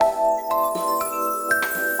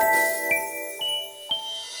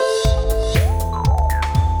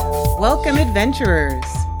Welcome, adventurers!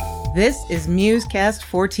 This is Musecast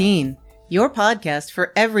 14, your podcast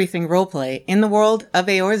for everything roleplay in the world of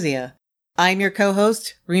Eorzea. I'm your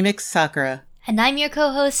co-host, Remix Sakura. And I'm your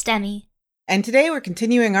co-host, Demi. And today we're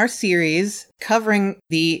continuing our series covering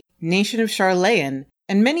the nation of Sharlayan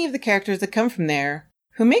and many of the characters that come from there,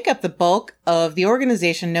 who make up the bulk of the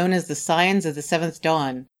organization known as the Scions of the Seventh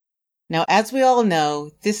Dawn. Now, as we all know,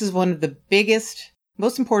 this is one of the biggest,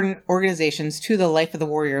 most important organizations to the life of the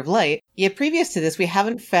Warrior of Light, yet previous to this we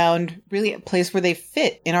haven't found really a place where they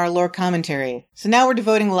fit in our lore commentary. So now we're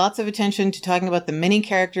devoting lots of attention to talking about the many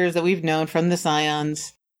characters that we've known from the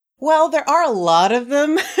Scions. Well, there are a lot of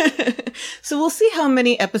them, so we'll see how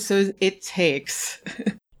many episodes it takes.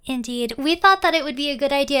 Indeed. We thought that it would be a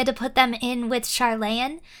good idea to put them in with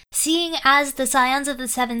Sharlayan, seeing as the Scions of the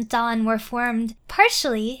Seventh Dawn were formed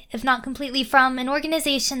partially, if not completely, from an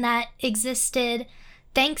organization that existed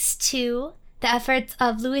thanks to the efforts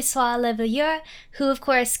of Louisoix Le Veilleur, who of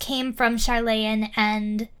course came from Sharlayan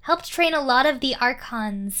and helped train a lot of the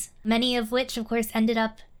Archons, many of which of course ended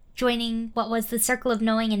up joining what was the Circle of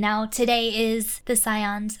Knowing and now today is the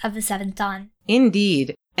Scions of the Seventh Dawn.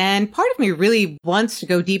 Indeed. And part of me really wants to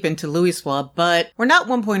go deep into Louisoix, but we're not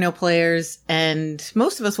 1.0 players, and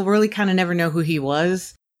most of us will really kind of never know who he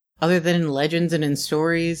was, other than in legends and in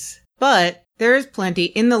stories. But there is plenty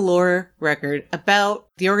in the lore record about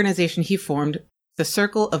the organization he formed, the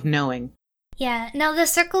Circle of Knowing. Yeah, now the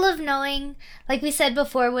Circle of Knowing, like we said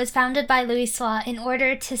before, was founded by Louisoix in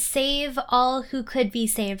order to save all who could be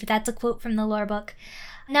saved. That's a quote from the lore book.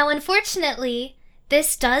 Now, unfortunately,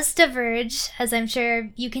 this does diverge, as I'm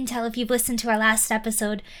sure you can tell if you've listened to our last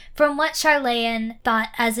episode, from what Sharlayan thought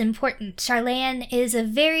as important. Sharlayan is a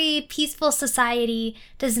very peaceful society,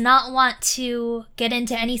 does not want to get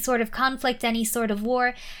into any sort of conflict, any sort of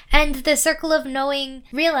war, and the Circle of Knowing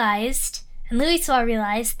realized, and Louisoix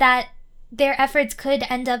realized, that their efforts could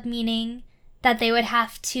end up meaning that they would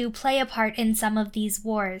have to play a part in some of these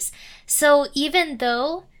wars. So even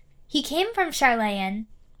though he came from Sharlayan,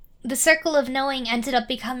 the Circle of Knowing ended up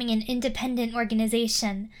becoming an independent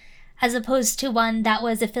organization, as opposed to one that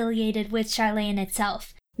was affiliated with Sharlayan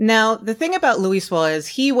itself. Now, the thing about Louisoix is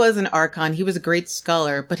he was an Archon, he was a great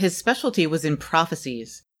scholar, but his specialty was in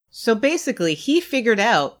prophecies. So basically, he figured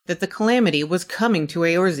out that the calamity was coming to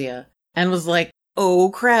Eorzea, and was like,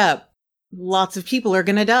 oh crap, lots of people are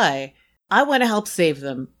gonna die. I want to help save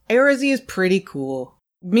them. Eorzea is pretty cool.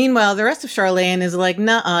 Meanwhile, the rest of Sharlayan is like,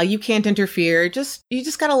 nah, you can't interfere. You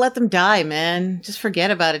just gotta let them die, man. Just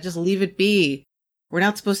forget about it. Just leave it be. We're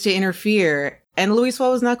not supposed to interfere. And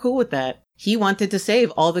Louisoix was not cool with that. He wanted to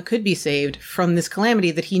save all that could be saved from this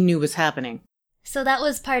calamity that he knew was happening. So that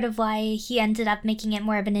was part of why he ended up making it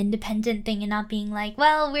more of an independent thing and not being like,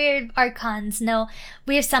 well, we're Archons. No,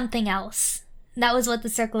 we're something else. That was what the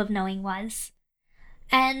Circle of Knowing was.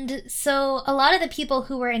 And so a lot of the people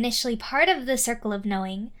who were initially part of the Circle of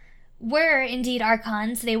Knowing were indeed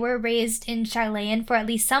Archons. They were raised in Sharlayan for at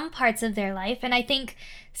least some parts of their life, and I think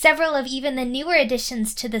several of even the newer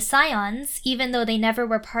additions to the Scions, even though they never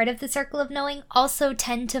were part of the Circle of Knowing, also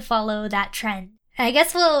tend to follow that trend. I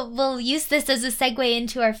guess we'll use this as a segue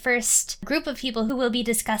into our first group of people who we'll be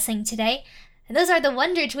discussing today, and those are the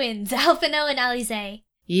Wonder Twins, Alphinaud and Alisaie.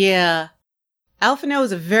 Yeah. Alphinaud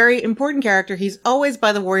is a very important character. He's always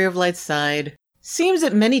by the Warrior of Light's side. Seems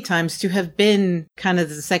at many times to have been kind of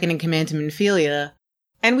the second in command to Minfilia.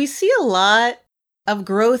 And we see a lot of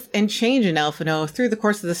growth and change in Alphinaud through the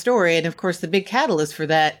course of the story. And of course, the big catalyst for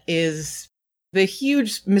that is the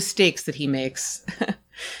huge mistakes that he makes.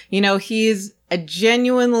 He's a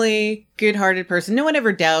genuinely good-hearted person. No one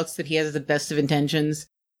ever doubts that he has the best of intentions.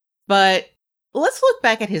 But let's look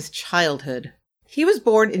back at his childhood. He was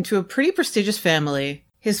born into a pretty prestigious family.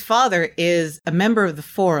 His father is a member of the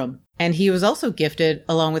Forum, and he was also gifted,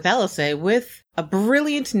 along with Alisaie, with a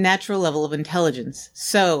brilliant natural level of intelligence.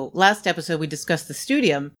 So, last episode we discussed the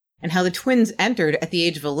Studium, and how the twins entered at the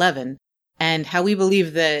age of 11, and how we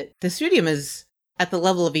believe that the Studium is at the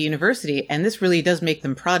level of a university, and this really does make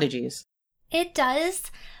them prodigies. It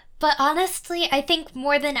does, but honestly, I think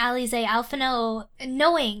more than Alisaie, Alphinaud,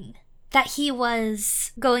 knowing that he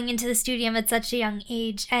was going into the Studium at such a young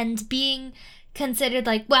age and being considered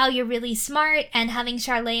like, wow, you're really smart, and having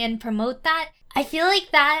Sharlayan promote that, I feel like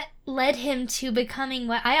that led him to becoming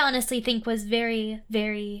what I honestly think was very,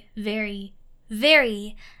 very, very,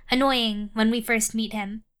 very annoying when we first meet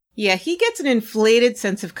him. Yeah, he gets an inflated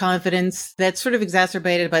sense of confidence that's sort of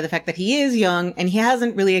exacerbated by the fact that he is young and he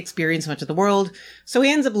hasn't really experienced much of the world, so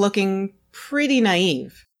he ends up looking pretty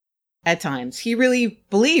naive. At times, he really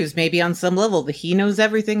believes, maybe on some level, that he knows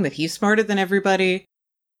everything, that he's smarter than everybody.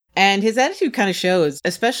 And his attitude kind of shows,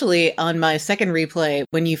 especially on my second replay,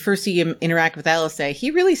 when you first see him interact with Alisaie.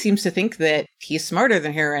 He really seems to think that he's smarter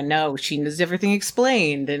than her and no, she knows everything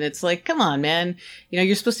explained. And it's like, come on, man.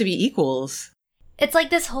 You're supposed to be equals. It's like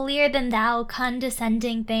this holier-than-thou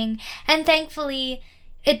condescending thing. And thankfully,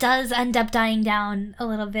 it does end up dying down a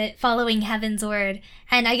little bit following Heavensward.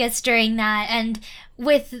 And I guess during that, and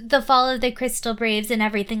with the fall of the Crystal Braves and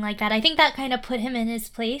everything like that, I think that kind of put him in his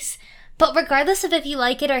place. But regardless of if you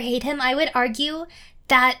like it or hate him, I would argue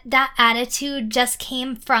that that attitude just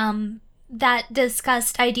came from that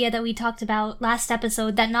discussed idea that we talked about last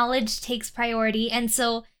episode, that knowledge takes priority. And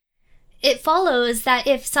so it follows that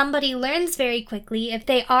if somebody learns very quickly, if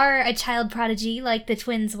they are a child prodigy like the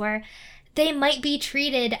twins were, they might be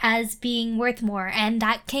treated as being worth more, and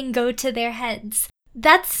that can go to their heads.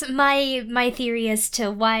 That's my theory as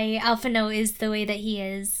to why Alphinaud is the way that he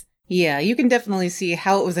is. Yeah, you can definitely see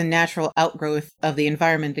how it was a natural outgrowth of the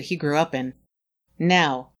environment that he grew up in.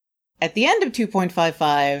 Now, at the end of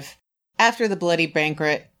 2.55, after the bloody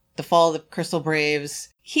banquet, the fall of the Crystal Braves,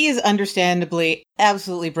 he is understandably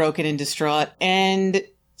absolutely broken and distraught, and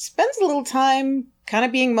spends a little time kind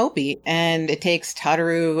of being mopey. And it takes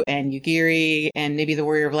Tataru and Yugiri and maybe the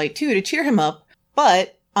Warrior of Light too to cheer him up.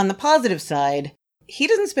 But on the positive side, he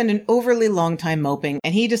doesn't spend an overly long time moping,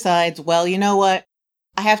 and he decides, well, you know what?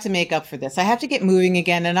 I have to make up for this. I have to get moving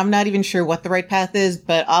again, and I'm not even sure what the right path is,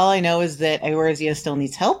 but all I know is that Eorzea still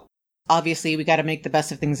needs help. Obviously, we got to make the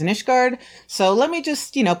best of things in Ishgard, so let me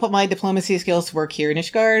just, put my diplomacy skills to work here in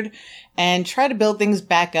Ishgard and try to build things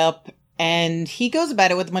back up. And he goes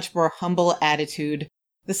about it with a much more humble attitude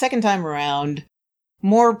the second time around,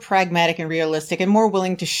 more pragmatic and realistic, and more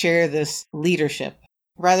willing to share this leadership,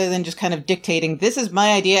 rather than just kind of dictating, this is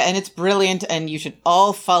my idea and it's brilliant and you should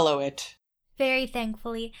all follow it. Very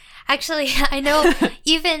thankfully. Actually, I know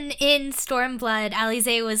even in Stormblood,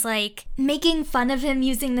 Alisaie was making fun of him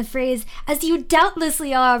using the phrase, as you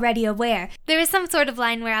doubtlessly are already aware. There was some sort of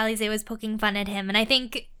line where Alisaie was poking fun at him, and I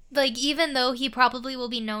think, even though he probably will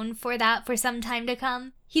be known for that for some time to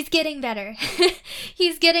come, he's getting better.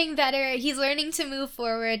 He's getting better. He's learning to move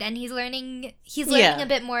forward, and he's learning a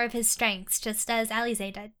bit more of his strengths, just as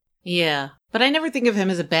Alisaie did. Yeah, but I never think of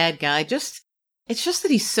him as a bad guy. It's just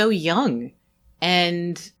that he's so young.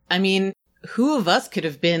 And, who of us could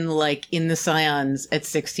have been, in the Scions at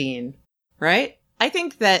 16, right? I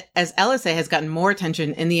think that as Alisaie has gotten more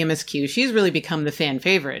attention in the MSQ, she's really become the fan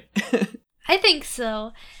favorite. I think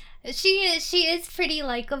so. She is pretty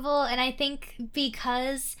likable, and I think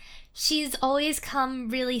because she's always come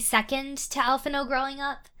really second to Alphinaud growing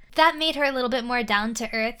up, that made her a little bit more down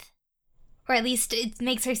to earth. Or at least it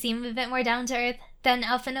makes her seem a bit more down to earth than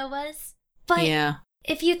Alphinaud was. But yeah.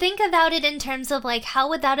 If you think about it in terms of how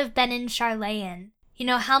would that have been in Sharlayan?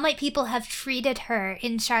 How might people have treated her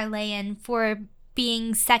in Sharlayan for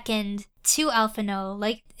being second to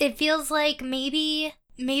Alphinaud? It feels like maybe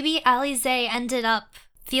Alisaie ended up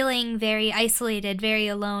feeling very isolated, very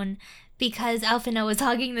alone, because Alphinaud was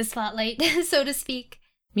hogging the spotlight, so to speak.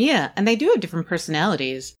 Yeah, and they do have different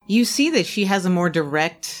personalities. You see that she has a more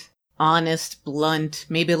direct, honest, blunt,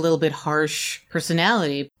 maybe a little bit harsh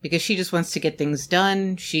personality because she just wants to get things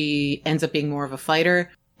done. She ends up being more of a fighter.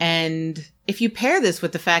 And if you pair this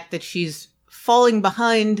with the fact that she's falling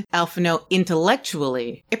behind Alphinaud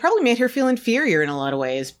intellectually, it probably made her feel inferior in a lot of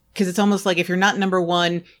ways because it's almost like if you're not number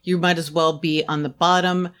one, you might as well be on the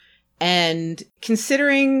bottom. And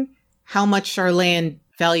considering how much Sharlayan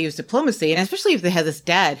values diplomacy, and especially if they have this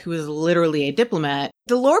dad who is literally a diplomat,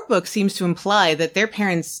 the lore book seems to imply that their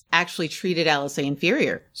parents actually treated Alisaie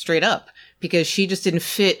inferior, straight up, because she just didn't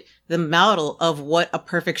fit the model of what a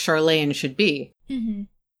perfect Sharlayan should be. Mm-hmm.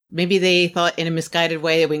 Maybe they thought in a misguided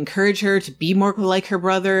way they would encourage her to be more like her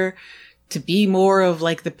brother, to be more of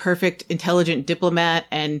the perfect, intelligent diplomat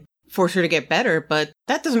and force her to get better, but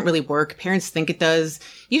that doesn't really work. Parents think it does.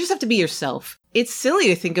 You just have to be yourself. It's silly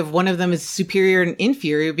to think of one of them as superior and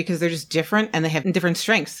inferior because they're just different and they have different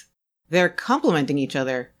strengths. They're complementing each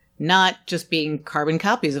other, not just being carbon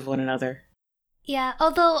copies of one another. Yeah,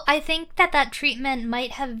 although I think that treatment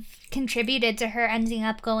might have contributed to her ending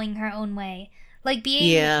up going her own way.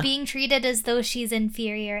 Being treated as though she's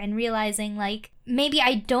inferior and realizing, maybe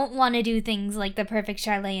I don't want to do things like the perfect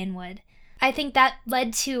Sharlayan would. I think that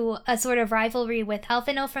led to a sort of rivalry with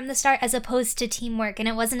Alphinaud from the start as opposed to teamwork, and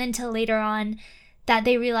it wasn't until later on that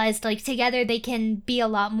they realized, together they can be a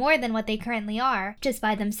lot more than what they currently are, just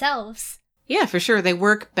by themselves. Yeah, for sure. They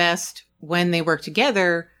work best when they work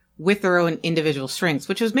together with their own individual strengths,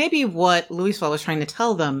 which was maybe what Louisoix was trying to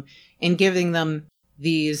tell them in giving them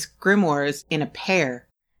these grimoires in a pair.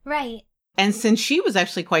 Right. And since she was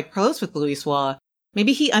actually quite close with Louisoix,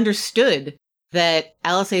 Maybe he understood that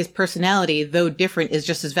Alisaie's personality, though different, is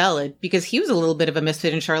just as valid, because he was a little bit of a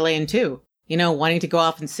misfit in Charlayan too. You know, wanting to go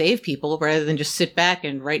off and save people rather than just sit back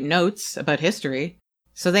and write notes about history.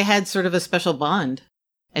 So they had sort of a special bond.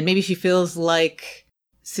 And maybe she feels like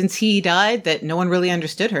since he died that no one really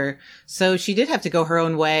understood her. So she did have to go her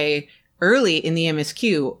own way early in the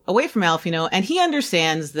MSQ, away from Alphino, and he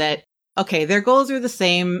understands that, okay, their goals are the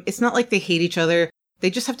same. It's not like they hate each other. They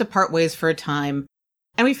just have to part ways for a time.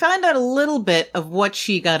 And we found out a little bit of what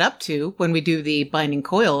she got up to when we do the Binding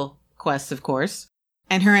Coil quests, of course,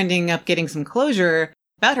 and her ending up getting some closure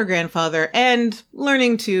about her grandfather and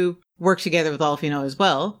learning to work together with Alphino as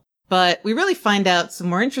well. But we really find out some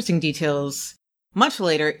more interesting details much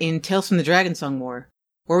later in Tales from the Dragonsong War,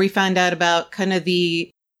 where we find out about kind of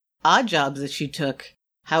the odd jobs that she took,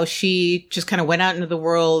 how she just kind of went out into the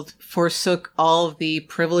world, forsook all of the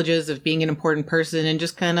privileges of being an important person, and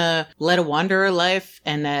just kind of led a wanderer life.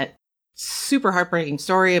 And that super heartbreaking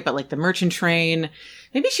story about like the merchant train.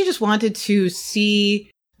 Maybe she just wanted to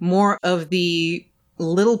see more of the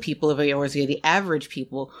little people of Eorzea, the average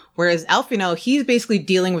people. Whereas Alphino, he's basically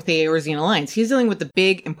dealing with the Eorzean Alliance. He's dealing with the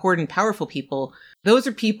big, important, powerful people. Those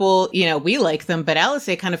are people, you know, we like them, but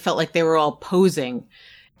Alisaie kind of felt like they were all posing.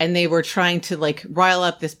 And they were trying to like rile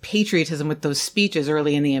up this patriotism with those speeches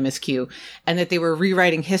early in the MSQ, and that they were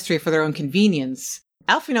rewriting history for their own convenience.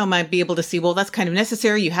 Alphino might be able to see, well, that's kind of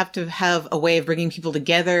necessary. You have to have a way of bringing people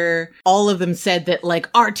together. All of them said that like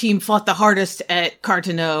our team fought the hardest at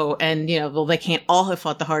Carteneau, and you know, well, they can't all have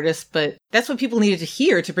fought the hardest, but that's what people needed to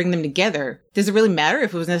hear to bring them together. Does it really matter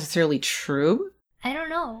if it was necessarily true? I don't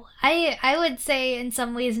know. I would say in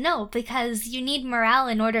some ways no, because you need morale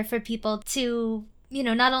in order for people to, you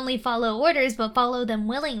know, not only follow orders, but follow them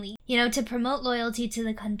willingly, you know, to promote loyalty to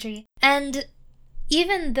the country. And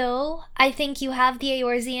even though I think you have the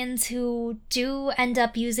Eorzeans who do end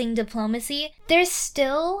up using diplomacy, there's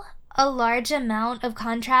still a large amount of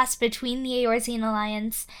contrast between the Eorzean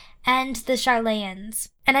Alliance and the Charlayans.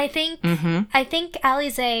 And I think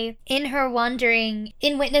Alisaie, in her wandering,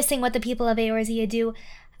 in witnessing what the people of Eorzea do,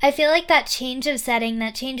 I feel like that change of setting,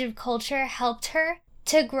 that change of culture helped her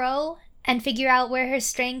to grow and figure out where her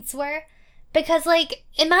strengths were. Because, like,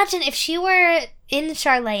 imagine if she were in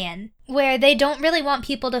Charlayan, where they don't really want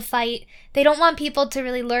people to fight, they don't want people to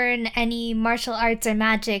really learn any martial arts or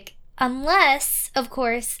magic, unless, of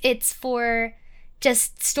course, it's for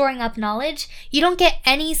just storing up knowledge. You don't get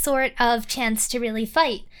any sort of chance to really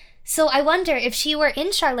fight. So I wonder, if she were in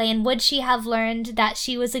Charlayan, would she have learned that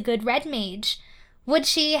she was a good red mage? Would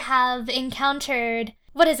she have encountered...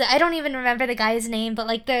 what is it? I don't even remember the guy's name, but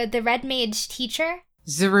like the red mage teacher?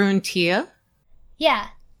 Zerun Tia? Yeah.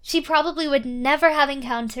 She probably would never have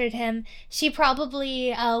encountered him. She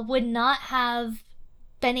probably would not have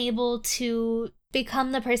been able to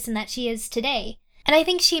become the person that she is today. And I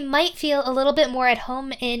think she might feel a little bit more at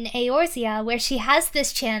home in Eorzea, where she has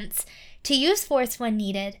this chance to use force when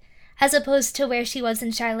needed, as opposed to where she was in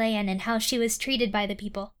Charlayan and how she was treated by the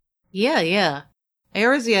people. Yeah.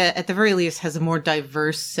 Eorzea, at the very least, has a more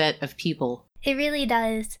diverse set of people. It really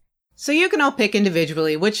does. So you can all pick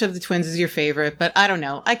individually which of the twins is your favorite, but I don't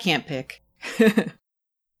know. I can't pick.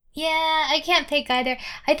 Yeah, I can't pick either.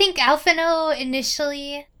 I think Alphino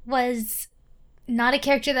initially was not a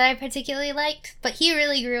character that I particularly liked, but he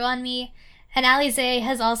really grew on me. And Alisaie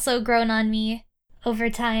has also grown on me over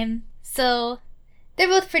time. So they're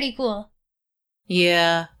both pretty cool.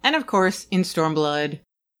 Yeah, and of course, in Stormblood,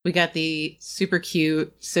 we got the super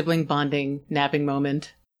cute sibling bonding napping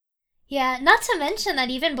moment. Yeah, not to mention that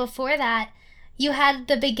even before that, you had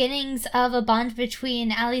the beginnings of a bond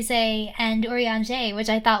between Alisaie and Urianger, which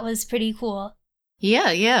I thought was pretty cool.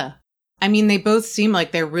 Yeah. I mean, they both seem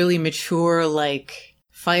like they're really mature, like,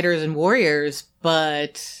 fighters and warriors,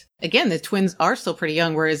 but again, the twins are still pretty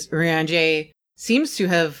young, whereas Urianger seems to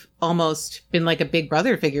have almost been like a big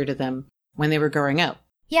brother figure to them when they were growing up.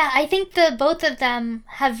 Yeah, I think the both of them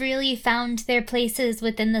have really found their places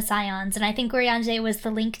within the Scions, and I think Urianger was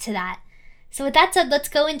the link to that. So with that said, let's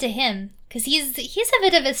go into him, because he's a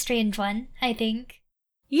bit of a strange one, I think.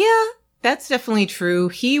 Yeah, that's definitely true.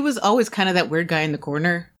 He was always kind of that weird guy in the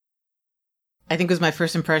corner. I think was my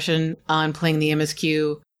first impression on playing the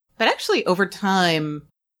MSQ. But actually, over time,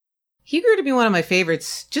 he grew to be one of my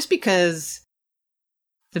favorites, just because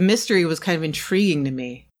the mystery was kind of intriguing to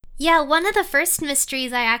me. Yeah, one of the first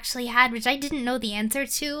mysteries I actually had, which I didn't know the answer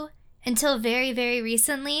to until very, very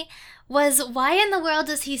recently, was why in the world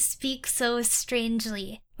does he speak so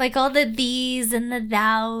strangely? Like all the these and the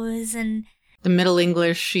thous and... the Middle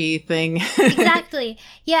English-y thing. Exactly,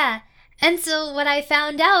 yeah. And so what I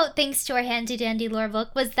found out, thanks to our handy dandy lore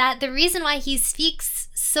book, was that the reason why he speaks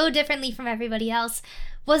so differently from everybody else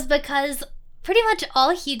was because pretty much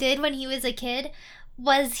all he did when he was a kid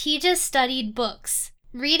was he just studied books.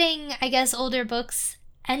 Reading, I guess, older books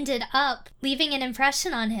ended up leaving an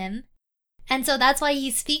impression on him. And so that's why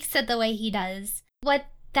he speaks it the way he does. What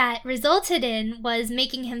that resulted in was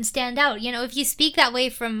making him stand out. You know, if you speak that way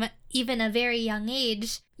from even a very young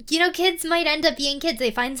age, you know, kids might end up being kids.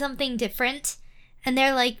 They find something different and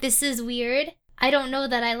they're like, this is weird. I don't know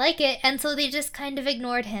that I like it. And so they just kind of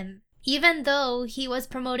ignored him, even though he was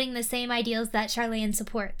promoting the same ideals that Charlene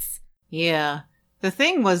supports. Yeah. The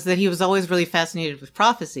thing was that he was always really fascinated with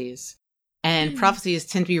prophecies. And prophecies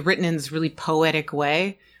tend to be written in this really poetic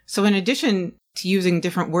way. So in addition to using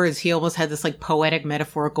different words, he almost had this like poetic,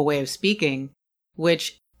 metaphorical way of speaking,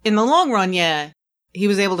 which in the long run, yeah, he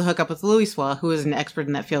was able to hook up with Louisoix, who is an expert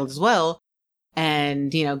in that field as well,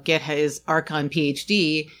 and, you know, get his Archon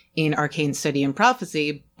PhD in arcane study and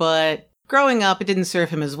prophecy. But growing up, it didn't serve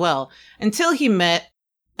him as well until he met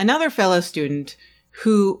another fellow student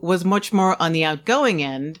who was much more on the outgoing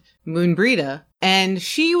end, Moonbrita, and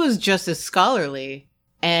she was just as scholarly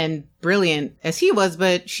and brilliant as he was,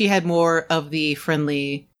 but she had more of the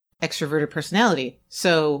friendly, extroverted personality.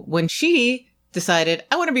 So when she decided,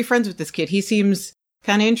 I want to be friends with this kid, he seems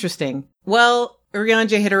kind of interesting. Well,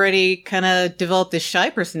 Urianger had already kind of developed this shy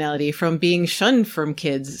personality from being shunned from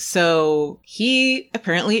kids, so he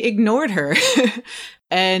apparently ignored her.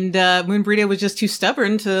 And Moonbrita was just too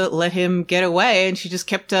stubborn to let him get away, and she just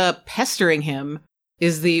kept pestering him,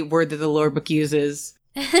 is the word that the lore book uses.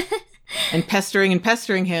 And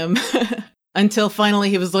pestering him until finally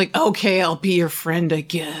he was like, okay, I'll be your friend, I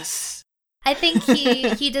guess. I think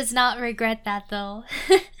he does not regret that, though.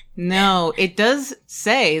 No, it does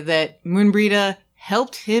say that Moonbrita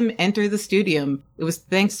helped him enter the studium. It was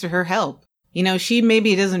thanks to her help. You know, she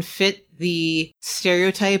maybe doesn't fit the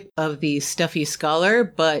stereotype of the stuffy scholar,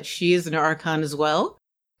 but she is an Archon as well.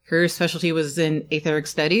 Her specialty was in etheric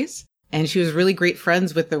studies, and she was really great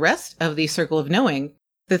friends with the rest of the Circle of Knowing.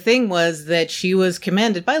 The thing was that she was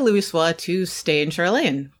commanded by Louisoix to stay in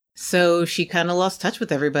Charlayan. So she kind of lost touch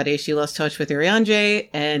with everybody. She lost touch with Urianger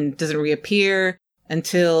and doesn't reappear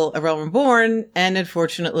until A Realm Reborn, and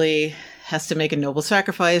unfortunately has to make a noble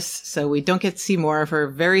sacrifice, so we don't get to see more of her.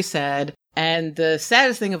 Very sad. And the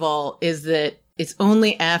saddest thing of all is that it's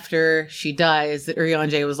only after she dies that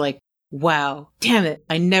Urianger was like, wow, damn it,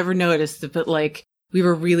 I never noticed it, but like, we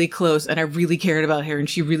were really close and I really cared about her and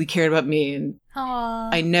she really cared about me, and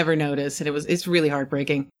Aww. I never noticed, and it's really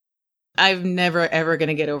heartbreaking. I'm never ever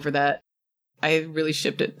gonna get over that. I really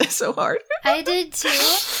shipped it so hard. I did too.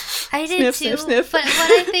 Sniff, sniff, sniff. But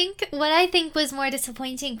what I think was more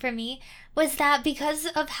disappointing for me was that because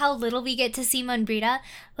of how little we get to see Moonbrita,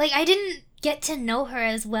 like, I didn't get to know her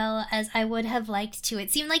as well as I would have liked to.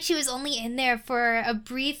 It seemed like she was only in there for a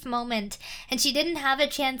brief moment and she didn't have a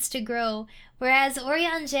chance to grow. Whereas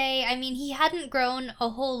Urianger, I mean, he hadn't grown a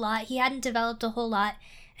whole lot. He hadn't developed a whole lot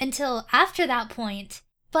until after that point.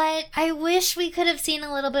 But I wish we could have seen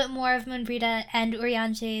a little bit more of Moonbrita and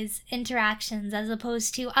Urianger's interactions as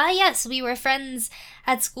opposed to, yes, we were friends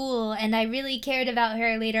at school and I really cared about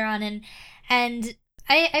her later on. And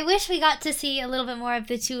I wish we got to see a little bit more of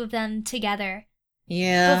the two of them together.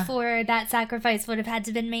 Yeah. Before that sacrifice would have had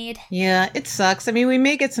to been made. Yeah, it sucks. I mean, we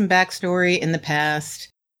may get some backstory in the past.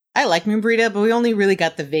 I like Moonbrita, but we only really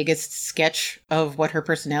got the vaguest sketch of what her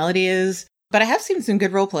personality is. But I have seen some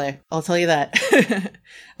good roleplay, I'll tell you that,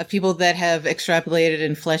 of people that have extrapolated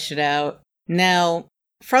and fleshed it out. Now,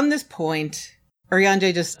 from this point,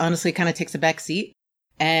 Urianger just honestly kind of takes a back seat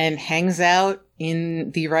and hangs out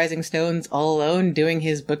in the Rising Stones all alone, doing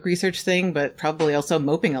his book research thing, but probably also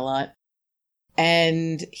moping a lot.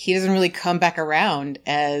 And he doesn't really come back around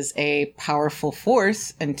as a powerful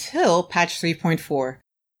force until patch 3.4.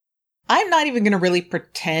 I'm not even going to really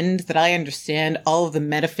pretend that I understand all of the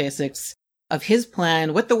metaphysics of his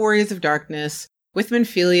plan with the Warriors of Darkness, with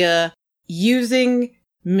Minfilia, using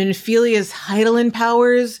Minfilia's Hydaelyn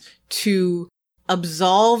powers to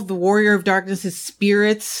absolve the Warrior of Darkness's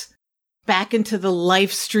spirits back into the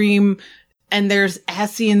life stream, and there's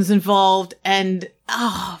Ascians involved, and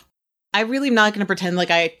I really am not going to pretend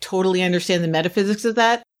like I totally understand the metaphysics of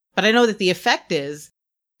that, but I know that the effect is,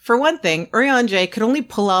 for one thing, Urianger could only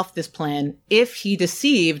pull off this plan if he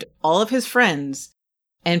deceived all of his friends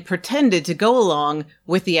and pretended to go along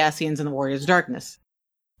with the Ascians and the Warriors of Darkness.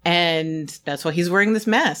 And that's why he's wearing this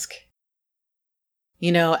mask.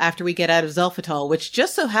 You know, after we get out of Xelphatol, which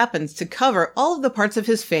just so happens to cover all of the parts of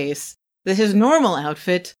his face that his normal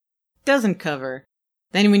outfit doesn't cover.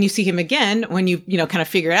 Then when you see him again, when you kind of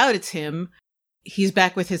figure out it's him, he's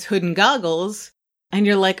back with his hood and goggles. And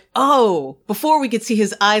you're like, oh, before we could see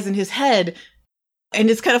his eyes and his head. And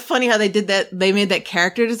it's kind of funny how they did that. They made that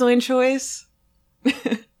character design choice.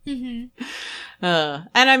 Mm-hmm. And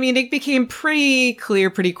I mean, it became pretty clear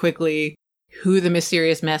pretty quickly who the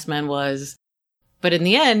mysterious masked man was. But in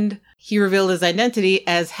the end, he revealed his identity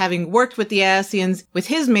as having worked with the Ascians with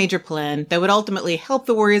his major plan that would ultimately help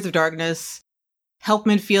the Warriors of Darkness, help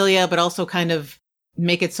Minfilia, but also kind of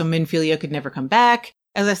make it so Minfilia could never come back.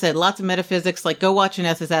 As I said, lots of metaphysics, like go watch an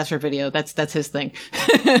SS Asher video. That's his thing.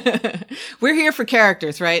 We're here for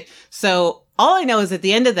characters, right? So all I know is at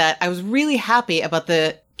the end of that, I was really happy about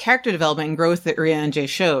the character development and growth that Urianger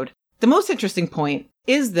showed. The most interesting point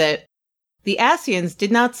is that the Ascians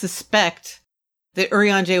did not suspect that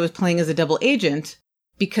Urianger was playing as a double agent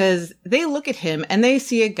because they look at him and they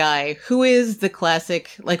see a guy who is the classic,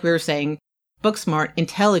 like we were saying, book smart,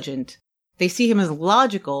 intelligent. They see him as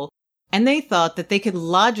logical. And they thought that they could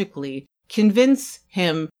logically convince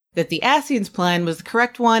him that the Ascians' plan was the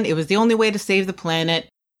correct one. It was the only way to save the planet.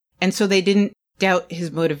 And so they didn't doubt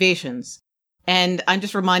his motivations. And I'm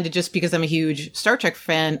just reminded, just because I'm a huge Star Trek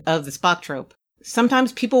fan, of the Spock trope.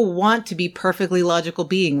 Sometimes people want to be perfectly logical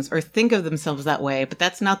beings or think of themselves that way, but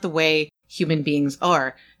that's not the way human beings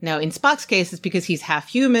are. Now, in Spock's case, it's because he's half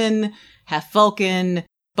human, half Vulcan.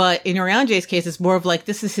 But in Urianger's case, it's more of like,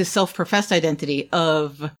 this is his self-professed identity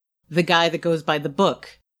of the guy that goes by the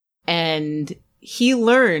book. And he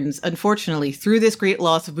learns, unfortunately, through this great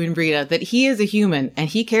loss of Moonbreeda, that he is a human and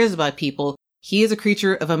he cares about people. He is a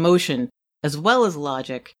creature of emotion as well as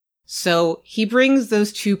logic. So he brings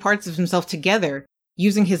those two parts of himself together,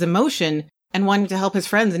 using his emotion and wanting to help his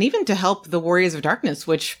friends and even to help the Warriors of Darkness,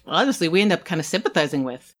 which honestly we end up kind of sympathizing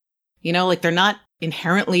with. You know, like they're not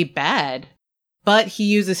inherently bad, but he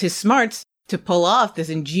uses his smarts to pull off this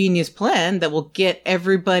ingenious plan that will get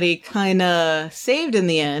everybody kind of saved in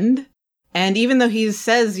the end. And even though he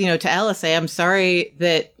says, to Alice, I'm sorry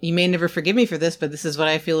that you may never forgive me for this, but this is what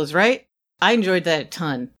I feel is right. I enjoyed that a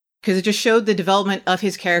ton because it just showed the development of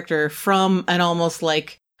his character from an almost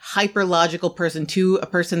like hyper logical person to a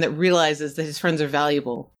person that realizes that his friends are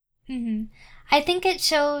valuable. Mm-hmm. I think it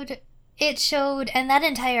showed, and that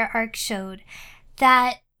entire arc showed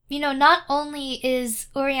that not only is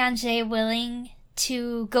Urianger willing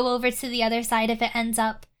to go over to the other side if it ends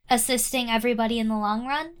up assisting everybody in the long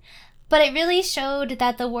run, but it really showed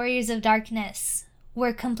that the Warriors of Darkness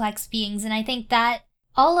were complex beings. And I think that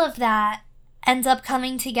all of that ends up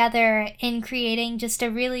coming together in creating just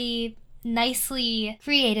a really nicely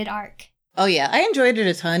created arc. Oh yeah, I enjoyed it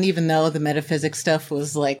a ton, even though the metaphysics stuff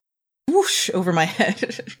was like whoosh over my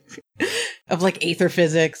head of like aether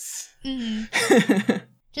physics. Mm-hmm.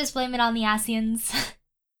 Just blame it on the Ascians.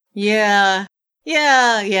 Yeah,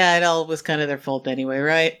 it all was kind of their fault anyway,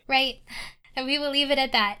 right? Right. And we will leave it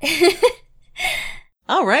at that.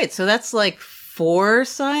 All right, so that's like 4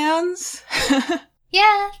 scions?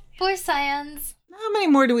 Yeah, 4 scions. How many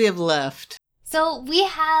more do we have left? So we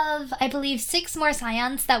have, I believe, 6 more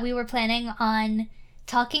scions that we were planning on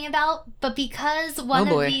talking about, but because one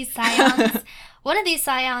of these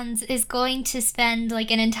scions is going to spend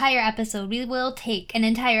like an entire episode, we will take an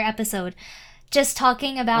entire episode just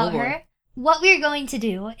talking about her. What we're going to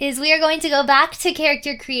do is we are going to go back to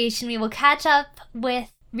character creation. We will catch up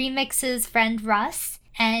with Remix's friend Russ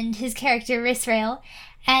and his character Risrael,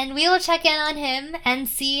 and we will check in on him and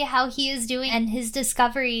see how he is doing and his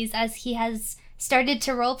discoveries as he has started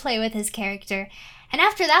to roleplay with his character. And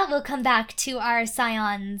after that, we'll come back to our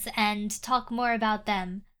scions and talk more about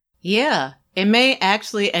them. Yeah. It may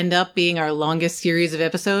actually end up being our longest series of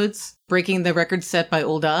episodes, breaking the record set by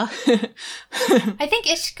Ul'dah. I think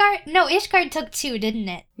Ishgard took 2, didn't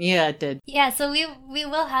it? Yeah, it did. Yeah, so we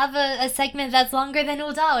will have a segment that's longer than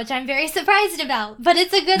Ul'dah, which I'm very surprised about. But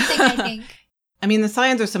it's a good thing, I think. I mean, the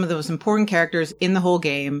Scions are some of the most important characters in the whole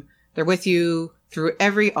game. They're with you through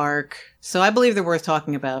every arc, so I believe they're worth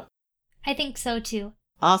talking about. I think so, too.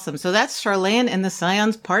 Awesome. So that's Sharlayan and the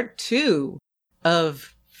Scions Part 2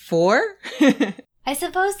 of 4? I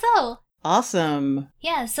suppose so. Awesome.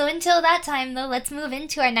 Yeah, so until that time, though, let's move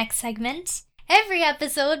into our next segment. Every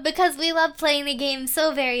episode, because we love playing the game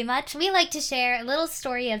so very much, we like to share a little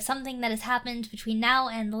story of something that has happened between now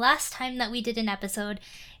and the last time that we did an episode.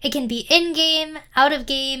 It can be in-game,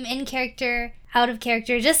 out-of-game, in-character,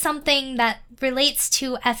 out-of-character, just something that relates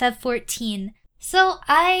to FF14. So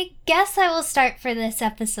I guess I will start for this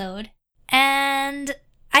episode. And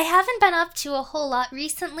I haven't been up to a whole lot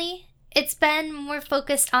recently. It's been more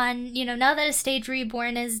focused on, now that A Stage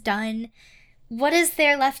Reborn is done, what is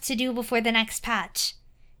there left to do before the next patch?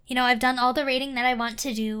 I've done all the raiding that I want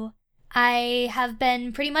to do. I have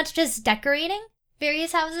been pretty much just decorating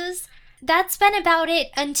various houses. That's been about it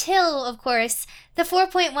until, of course, the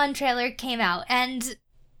 4.1 trailer came out. And,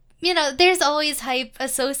 there's always hype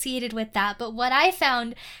associated with that. But what I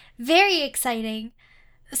found very exciting,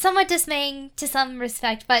 somewhat dismaying to some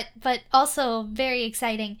respect, but also very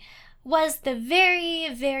exciting, was the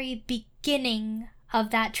very, very beginning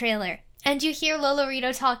of that trailer. And you hear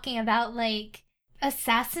Lolorito talking about,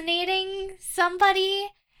 assassinating somebody.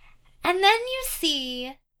 And then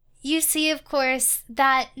you see, of course,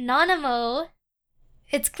 that Nanamo,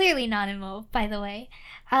 it's clearly Nanamo, by the way,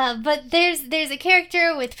 but there's a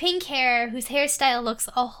character with pink hair whose hairstyle looks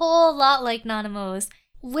a whole lot like Nanamo's,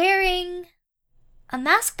 wearing a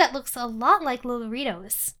mask that looks a lot like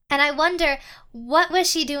Lolorito's. And I wonder, what was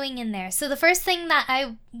she doing in there? So the first thing that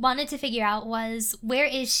I wanted to figure out was, where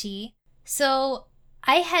is she? So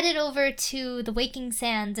I headed over to the Waking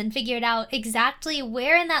Sands and figured out exactly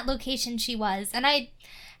where in that location she was. And I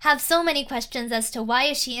have so many questions as to, why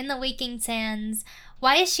is she in the Waking Sands?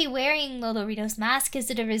 Why is she wearing Lolorito's mask? Is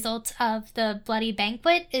it a result of the Bloody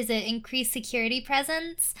Banquet? Is it increased security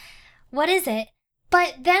presence? What is it?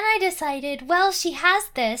 But then I decided, well, she has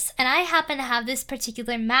this, and I happen to have this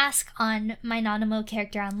particular mask on my Nanamo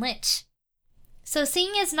character on Lich. So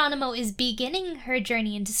seeing as Nanamo is beginning her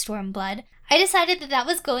journey into Stormblood, I decided that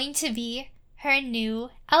was going to be her new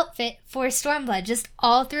outfit for Stormblood, just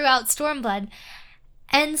all throughout Stormblood.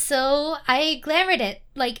 And so I glamored it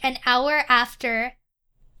an hour after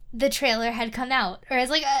the trailer had come out, or as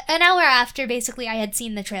an hour after basically I had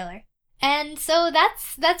seen the trailer. And so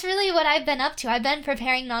that's really what I've been up to. I've been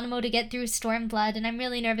preparing Nanamo to get through Stormblood, and I'm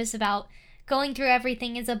really nervous about going through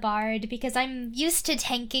everything as a bard because I'm used to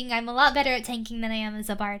tanking. I'm a lot better at tanking than I am as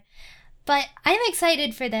a bard. But I'm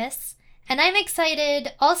excited for this, and I'm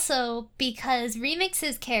excited also because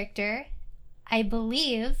Remix's character, I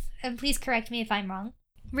believe, and please correct me if I'm wrong,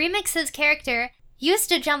 Remix's character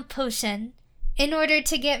used a jump potion in order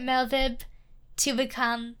to get Melvib to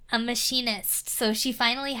become a machinist. So she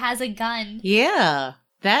finally has a gun. Yeah,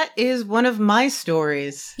 that is one of my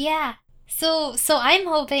stories. Yeah. So I'm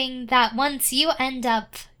hoping that once you end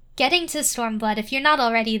up getting to Stormblood, if you're not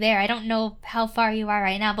already there, I don't know how far you are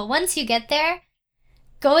right now, but once you get there,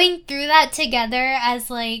 going through that together as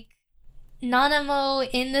Nanamo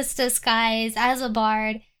in this disguise as a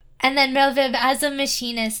bard, and then Melvib as a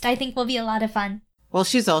machinist, I think will be a lot of fun. Well,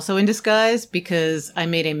 she's also in disguise because I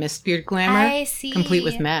made a Mistbeard glamour. I see. Complete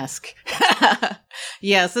with mask.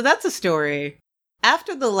 Yeah, so that's a story.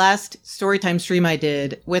 After the last Storytime stream I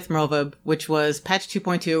did with Merlvib, which was patch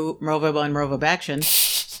 2.2 Merlvib on Merlvib Action.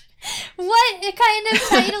 What kind of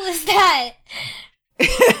title is that?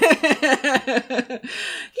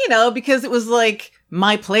 Because it was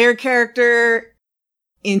my player character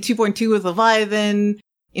in 2.2 with Leviathan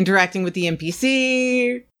interacting with the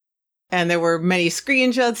NPC. And there were many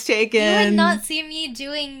screenshots taken. You would not see me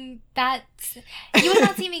doing that. You would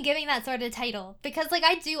not see me giving that sort of title. Because,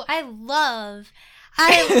 I love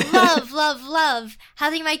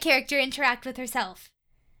having my character interact with herself.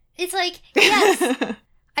 It's yes,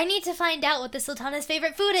 I need to find out what the Sultana's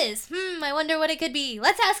favorite food is. I wonder what it could be.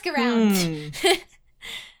 Let's ask around.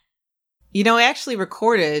 I actually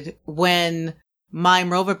recorded when my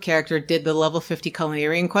Merlvib character did the level 50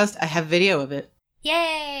 culinary quest. I have video of it.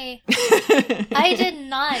 Yay! I did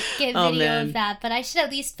not get video of that, but I should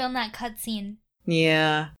at least film that cutscene.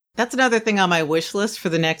 Yeah. That's another thing on my wish list for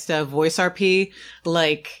the next voice RP.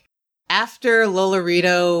 After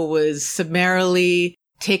Lolorito was summarily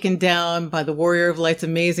taken down by the Warrior of Light's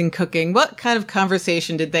amazing cooking, what kind of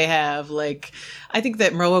conversation did they have? I think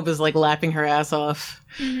that Merlvib was lapping her ass off.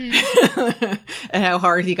 Mm-hmm. And how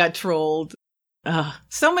hard he got trolled.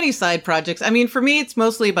 So many side projects. I mean, for me, it's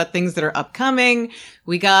mostly about things that are upcoming.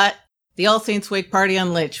 We got the All Saints Wake Party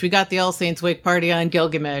on Lich. We got the All Saints Wake Party on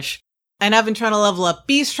Gilgamesh. And I've been trying to level up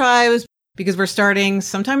Beast Tribes because we're starting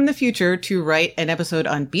sometime in the future to write an episode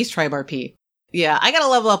on Beast Tribe RP. Yeah, I gotta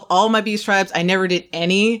level up all my Beast Tribes. I never did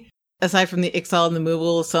any aside from the Ixal and the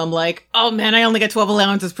Moogle. So I'm oh man, I only get 12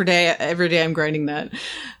 allowances per day. Every day I'm grinding that.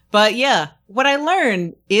 But yeah, what I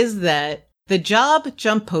learned is that the job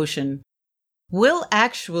jump potion will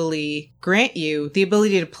actually grant you the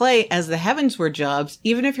ability to play as the Heavensward jobs,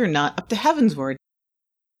 even if you're not up to Heavensward.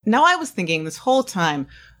 Now I was thinking this whole time,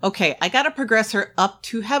 okay, I gotta progress her up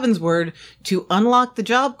to Heavensward to unlock the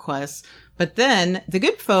job quests, but then the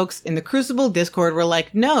good folks in the Crucible Discord were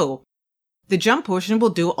no, the jump potion will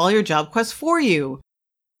do all your job quests for you.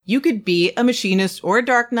 You could be a machinist or a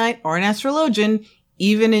Dark Knight or an astrologian,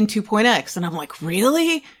 even in 2.x. And I'm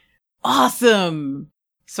really? Awesome!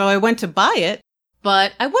 So I went to buy it,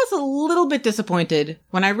 But I was a little bit disappointed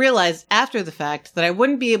when I realized after the fact that I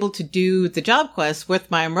wouldn't be able to do the job quests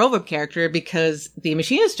with my Umrova character because the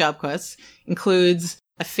Machinist job quest includes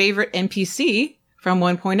a favorite NPC from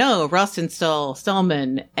 1.0, Rostenstall,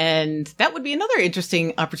 Stallman, and that would be another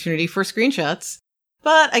interesting opportunity for screenshots.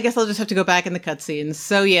 But I guess I'll just have to go back in the cutscenes.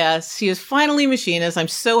 So yes, she is finally Machinist. I'm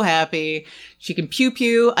so happy. She can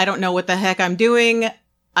pew-pew. I don't know what the heck I'm doing.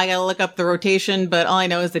 I gotta look up the rotation, but all I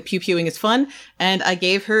know is that pew-pewing is fun. And I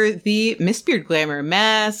gave her the Mistbeard Glamour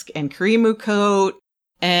mask and Karimu coat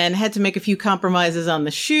and had to make a few compromises on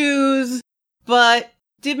the shoes, but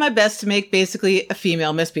did my best to make basically a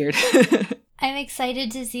female Mistbeard. I'm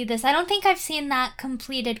excited to see this. I don't think I've seen that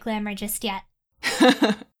completed glamour just yet.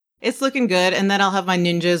 It's looking good, and then I'll have my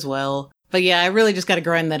ninja as well. But yeah, I really just gotta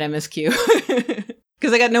grind that MSQ.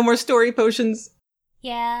 Because I got no more story potions.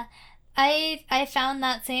 Yeah. I found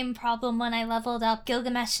that same problem when I leveled up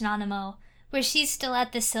Gilgamesh Nanamo, where she's still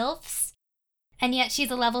at the Sylphs, and yet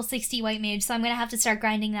she's a level 60 white mage, so I'm gonna have to start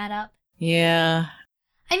grinding that up. Yeah.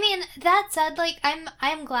 I mean, that said, like,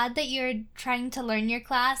 I'm glad that you're trying to learn your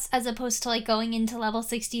class, as opposed to, like, going into level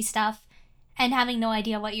 60 stuff and having no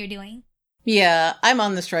idea what you're doing. Yeah, I'm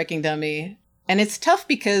on the striking dummy. And it's tough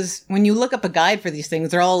because when you look up a guide for these things,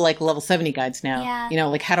 they're all like level 70 guides now. Yeah. You know,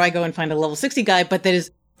 like how do I go and find a level 60 guide, but that is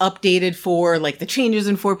updated for like the changes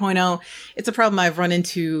in 4.0. It's a problem I've run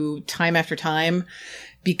into time after time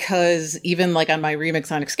because even like on my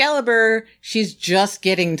remix on Excalibur, she's just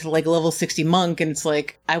getting to like level 60 monk and it's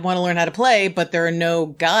like, I want to learn how to play, but there are no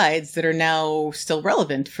guides that are now still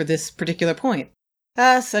relevant for this particular point.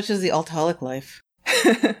 Such is the alcoholic life.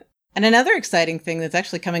 And another exciting thing that's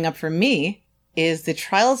actually coming up for me is the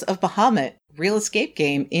Trials of Bahamut real escape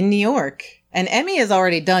game in New York. And Emmy has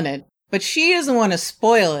already done it, but she doesn't want to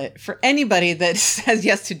spoil it for anybody that says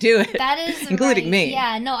yes to do it. That is including right. me.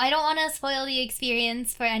 Yeah, no, I don't want to spoil the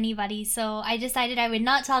experience for anybody, so I decided I would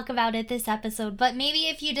not talk about it this episode. But maybe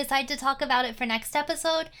if you decide to talk about it for next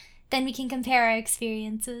episode, then we can compare our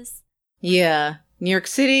experiences. Yeah, New York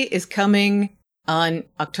City is coming on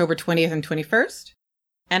October 20th and 21st.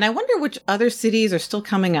 And I wonder which other cities are still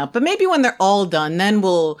coming up. But maybe when they're all done, then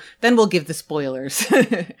we'll give the spoilers.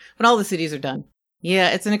 When all the cities are done.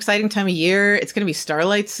 Yeah, it's an exciting time of year. It's going to be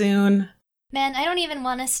Starlight soon. Man, I don't even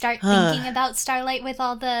want to start thinking about Starlight with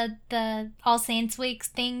all the All Saints Week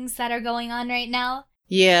things that are going on right now.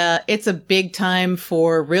 Yeah, it's a big time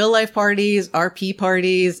for real life parties, RP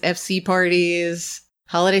parties, FC parties.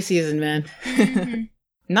 Holiday season, man. Mm-hmm.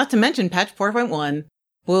 Not to mention patch 4.1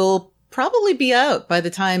 will probably be out by the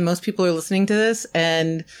time most people are listening to this.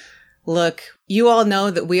 And look, you all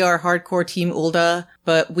know that we are hardcore Team Ul'dah,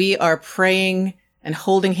 but we are praying and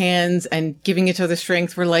holding hands and giving each other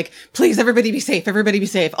strength. We're like, please, everybody be safe. Everybody be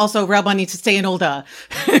safe. Also, Raubahn needs to stay in Ul'dah.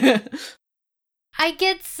 I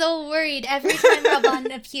get so worried every time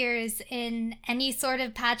Raubahn appears in any sort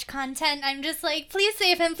of patch content. I'm just like, please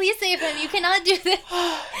save him. Please save him. You cannot do this.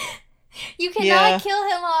 You cannot kill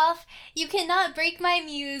him off. You cannot break my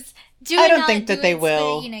muse. I don't think that they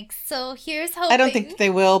will. Enix. So here's hoping. I don't think that they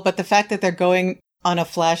will, but the fact that they're going on a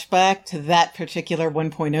flashback to that particular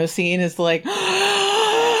 1.0 scene is like... I'm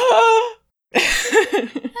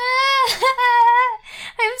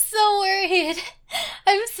so worried.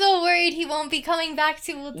 I'm so worried he won't be coming back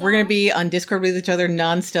to Ul'dah. We're going to be on Discord with each other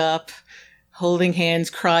nonstop, holding hands,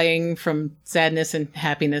 crying from sadness and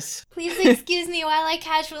happiness. Please excuse me while I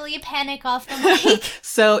casually panic off the mic.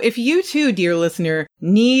 So if you too, dear listener,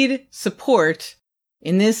 need support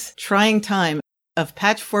in this trying time of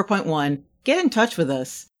patch 4.1, get in touch with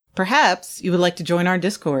us. Perhaps you would like to join our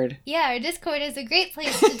Discord. Yeah, our Discord is a great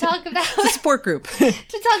place to talk about... It's a support group. To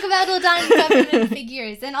talk about Ul'dah government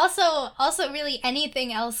figures, and also really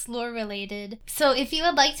anything else lore-related. So if you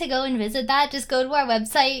would like to go and visit that, just go to our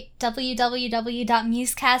website,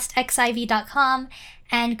 www.musecastxiv.com,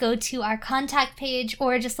 and go to our contact page,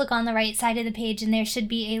 or just look on the right side of the page, and there should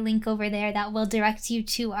be a link over there that will direct you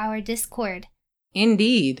to our Discord.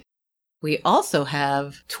 Indeed. We also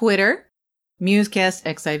have Twitter,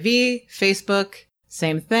 MusecastXIV, Facebook,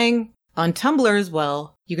 same thing. On Tumblr as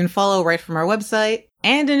well, you can follow right from our website.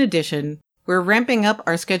 And in addition, we're ramping up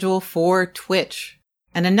our schedule for Twitch.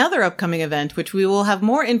 And another upcoming event, which we will have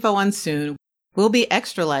more info on soon, will be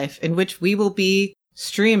Extra Life, in which we will be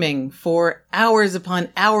streaming for hours upon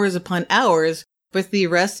hours upon hours with the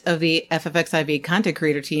rest of the FFXIV content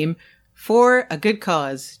creator team for a good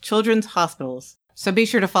cause, Children's Hospitals. So be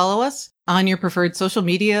sure to follow us on your preferred social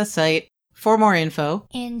media site for more info.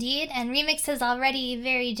 Indeed, and Remix has already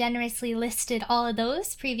very generously listed all of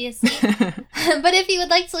those previously. But if you would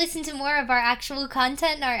like to listen to more of our actual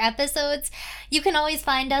content, our episodes, you can always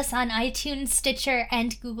find us on iTunes, Stitcher,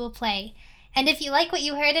 and Google Play. And if you like what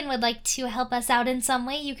you heard and would like to help us out in some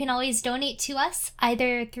way, you can always donate to us,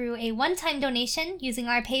 either through a one-time donation using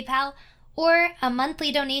our PayPal, or a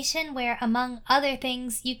monthly donation where, among other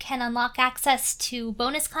things, you can unlock access to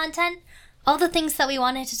bonus content, all the things that we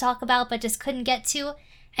wanted to talk about but just couldn't get to,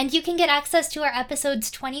 and you can get access to our episodes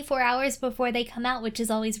 24 hours before they come out, which is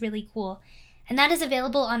always really cool. And that is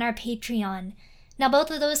available on our Patreon. Now, both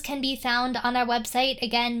of those can be found on our website,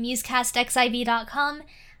 again, musecastxiv.com.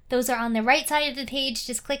 Those are on the right side of the page.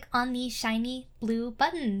 Just click on the shiny blue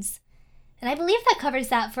buttons. And I believe that covers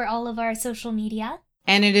that for all of our social media.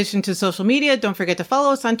 And in addition to social media, don't forget to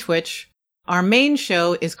follow us on Twitch. Our main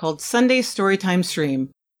show is called Sunday Storytime Stream,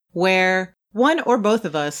 where one or both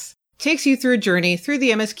of us takes you through a journey through the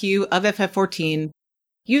MSQ of FF14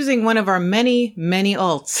 using one of our many, many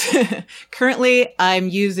alts. Currently, I'm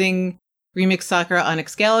using Remix Sakura on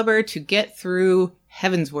Excalibur to get through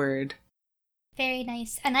Heavensward. Very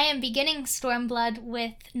nice. And I am beginning Stormblood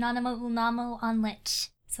with Nanamo Unamo on Lich.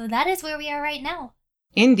 So that is where we are right now.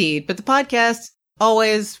 Indeed, but the podcast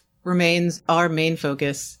always remains our main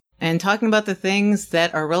focus, and talking about the things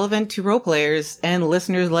that are relevant to role players and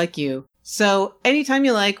listeners like you. So anytime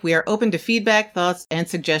you like, we are open to feedback, thoughts, and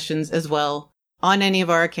suggestions as well on any of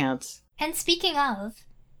our accounts. And speaking of,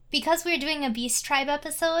 because we're doing a Beast Tribe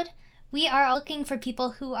episode, we are looking for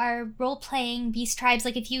people who are role-playing Beast Tribes.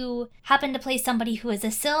 Like if you happen to play somebody who is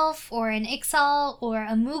a Sylph, or an Ixal, or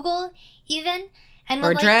a Moogle, even, and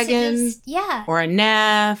or a dragon, or a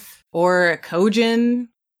Nath, or a Kojin.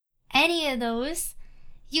 Any of those,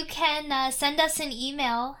 you can send us an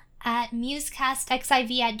email at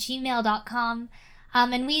musecastxiv@gmail.com.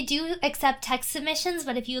 And we do accept text submissions,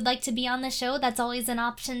 but if you would like to be on the show, that's always an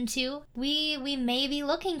option too. We may be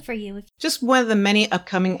looking for you. Just one of the many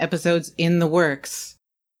upcoming episodes in the works.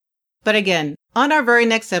 But again, on our very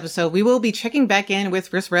next episode, we will be checking back in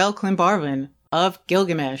with Risrael Clymbarvin of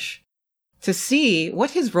Gilgamesh to see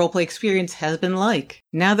what his roleplay experience has been like.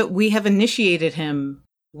 Now that we have initiated him,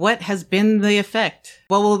 what has been the effect?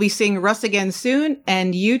 Well, we'll be seeing Russ again soon,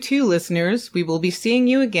 and you too, listeners, we will be seeing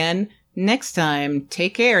you again next time.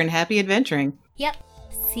 Take care and happy adventuring. Yep.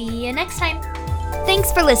 See you next time.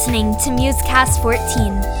 Thanks for listening to Musecast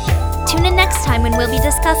 14. Tune in next time when we'll be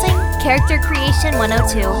discussing Character Creation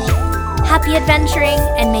 102. Happy adventuring,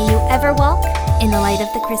 and may you ever walk in the light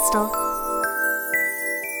of the crystal.